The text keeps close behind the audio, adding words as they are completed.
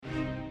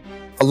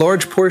A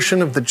large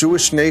portion of the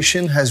Jewish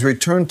nation has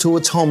returned to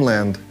its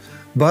homeland,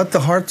 but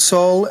the heart,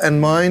 soul, and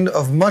mind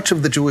of much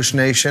of the Jewish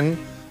nation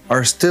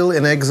are still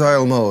in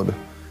exile mode.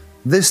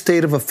 This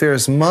state of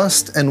affairs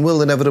must and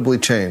will inevitably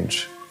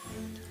change.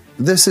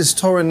 This is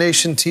Torah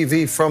Nation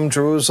TV from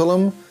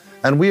Jerusalem,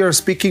 and we are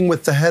speaking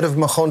with the head of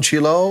Machon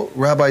Shiloh,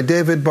 Rabbi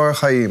David Bar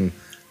Chaim.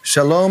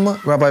 Shalom,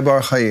 Rabbi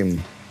Bar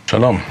Chaim.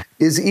 Shalom.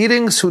 Is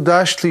eating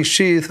Sudah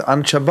Shlishith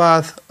on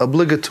Shabbat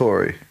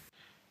obligatory?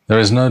 There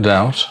is no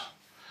doubt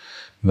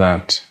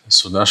that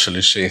Sudah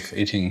Shlishith,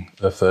 eating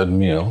the third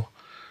meal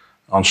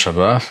on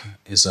Shabbat,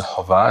 is a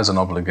chovah, is an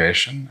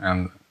obligation,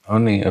 and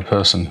only a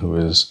person who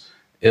is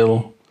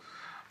ill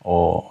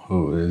or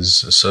who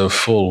is so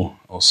full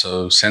or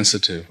so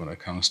sensitive when it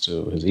comes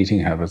to his eating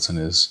habits and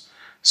his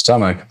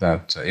stomach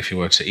that if he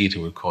were to eat, it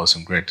would cause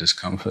him great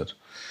discomfort.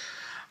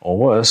 Or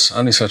worse,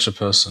 only such a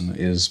person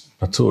is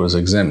patur, is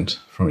exempt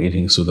from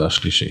eating Sudah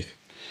Shlishith.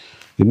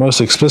 The most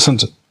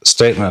explicit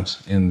statement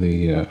in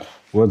the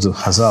words of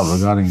Chazal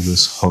regarding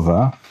this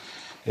chovah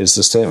is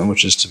the statement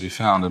which is to be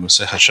found in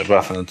Masechet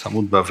Shabbat in the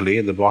Talmud Bavli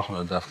at the bottom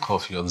of Daf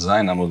Kof Yod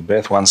Zayin Amud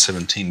Bet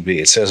 117b.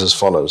 It says as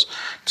follows: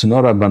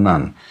 Tanor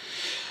Rabbanan,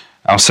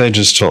 our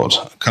sages taught,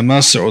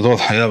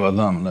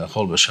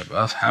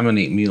 how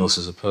many meals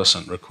is a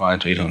person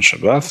required to eat on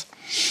Shabbat?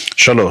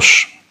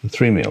 Shalosh,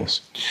 3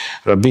 meals.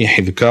 Rabbi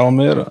Hivka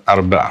Omer,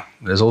 Arba.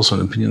 There's also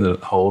an opinion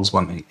that holds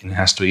one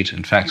has to eat,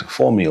 in fact,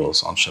 4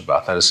 meals on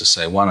Shabbat. That is to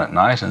say, 1 at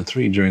night and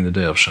 3 during the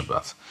day of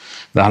Shabbat.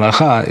 The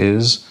halacha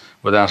is,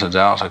 without a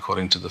doubt,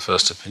 according to the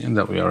first opinion,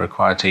 that we are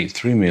required to eat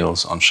 3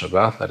 meals on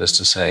Shabbat. That is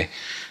to say,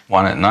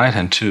 1 at night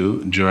and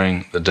 2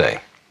 during the day.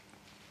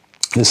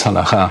 This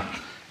halacha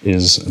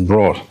is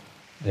brought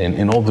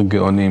in all the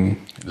Geonim.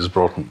 It is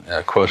brought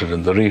quoted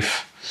in the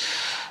Rif,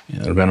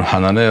 Rabbeinu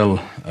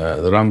Hananel,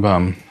 the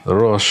Rambam, the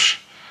Rosh,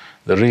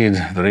 the Reed,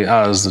 the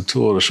Riaz, the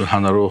Tur, the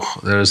Shulchan Aruch.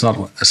 There is not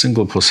a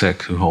single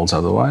posek who holds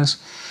otherwise,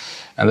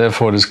 and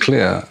therefore it is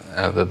clear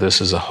that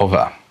this is a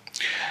chovah.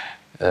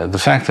 The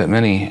fact that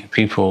many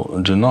people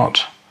do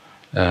not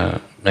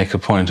make a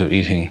point of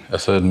eating a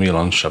third meal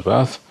on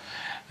Shabbat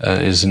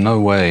is in no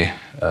way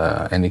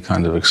any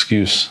kind of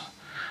excuse,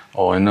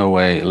 or in no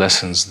way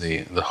lessens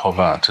the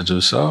chovah to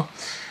do so.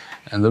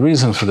 And the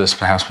reason for this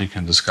perhaps we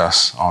can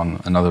discuss on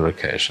another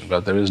occasion,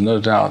 but there is no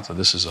doubt that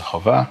this is a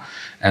chovah,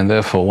 and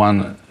therefore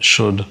one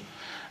should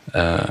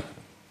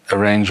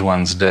arrange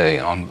one's day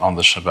on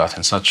the Shabbat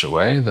in such a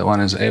way that one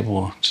is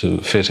able to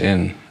fit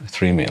in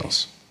 3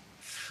 meals.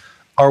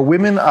 Are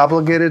women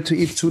obligated to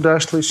eat Sudah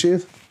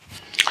Shlishith?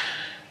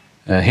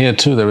 Here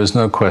too there is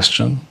no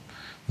question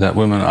that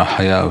women are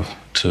hayav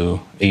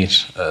to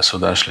eat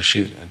Sudah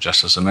Shlishith,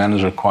 just as a man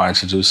is required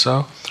to do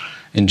so.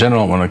 In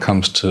general, when it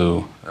comes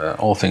to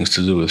all things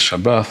to do with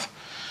Shabbat,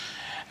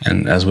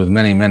 and as with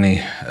many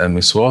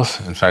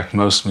mitzvot, in fact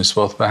most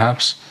mitzvot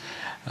perhaps,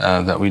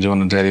 that we do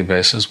on a daily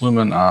basis,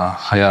 women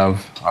are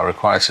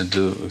required to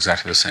do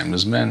exactly the same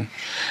as men,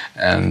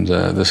 and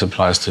this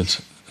applies to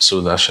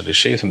Sudah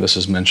Shlishith, and this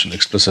is mentioned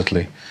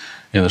explicitly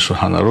in the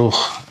Shulchan Aruch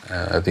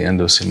at the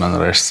end of Siman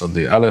Resh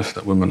Tzadi Aleph,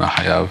 that women are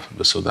hayav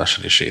b'Sudah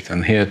Shlishith.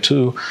 And here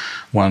too,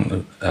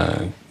 one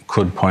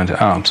could point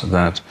out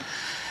that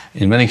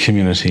in many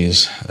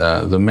communities,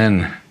 the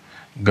men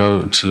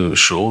go to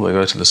shul, they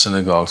go to the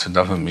synagogue to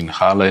daven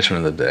mincha later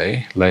in the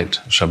day, late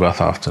Shabbat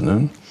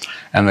afternoon,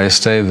 and they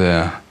stay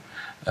there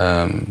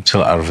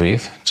till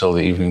Arvith, till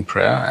the evening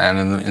prayer. And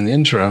in the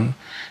interim,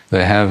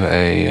 they have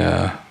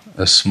a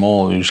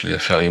small, usually a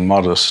fairly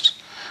modest,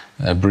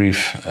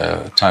 brief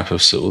type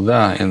of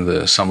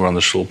seudah somewhere on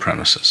the shul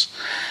premises.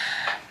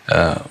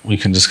 We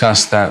can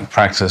discuss that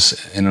practice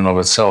in and of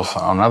itself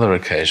on another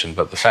occasion,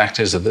 but the fact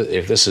is that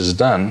if this is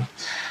done,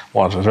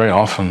 what very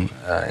often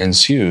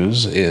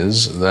ensues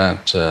is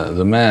that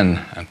the man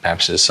and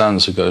perhaps his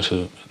sons who go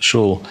to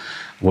shul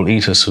will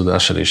eat a Sudah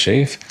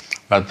Shlishith,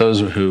 but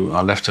those who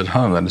are left at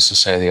home, that is to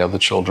say the other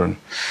children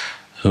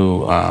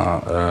who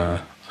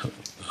are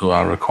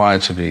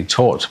required to be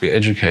taught, to be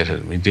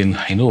educated, midin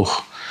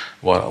chinuch,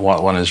 what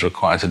one is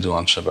required to do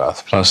on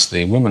Shabbat, plus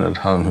the women at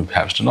home who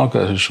perhaps do not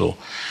go to shul,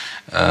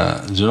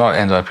 do not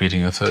end up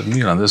eating a third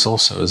meal, and this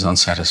also is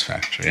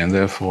unsatisfactory. And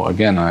therefore,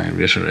 again, I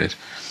reiterate,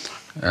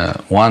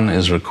 one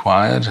is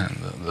required, and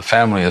the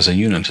family as a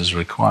unit is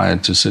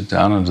required to sit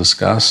down and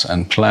discuss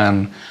and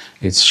plan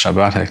its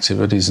Shabbat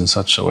activities in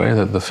such a way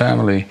that the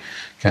family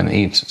can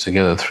eat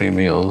together 3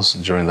 meals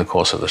during the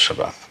course of the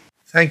Shabbat.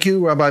 Thank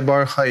you, Rabbi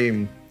Bar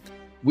Chaim.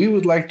 We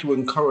would like to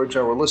encourage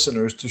our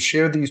listeners to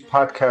share these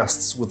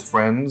podcasts with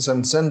friends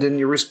and send in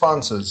your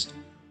responses.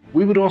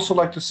 We would also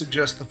like to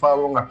suggest the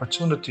following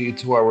opportunity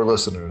to our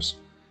listeners.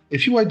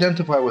 If you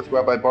identify with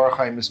Rabbi Bar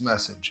Chaim's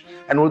message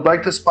and would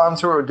like to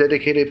sponsor or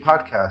dedicate a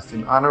podcast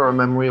in honor or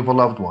memory of a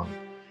loved one,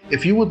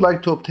 if you would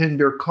like to obtain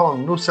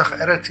Birkon Nusach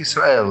Eretz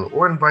Yisrael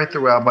or invite the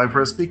rabbi for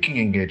a speaking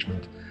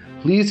engagement,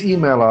 please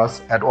email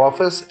us at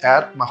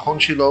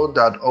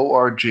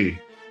office@machonshiloh.org.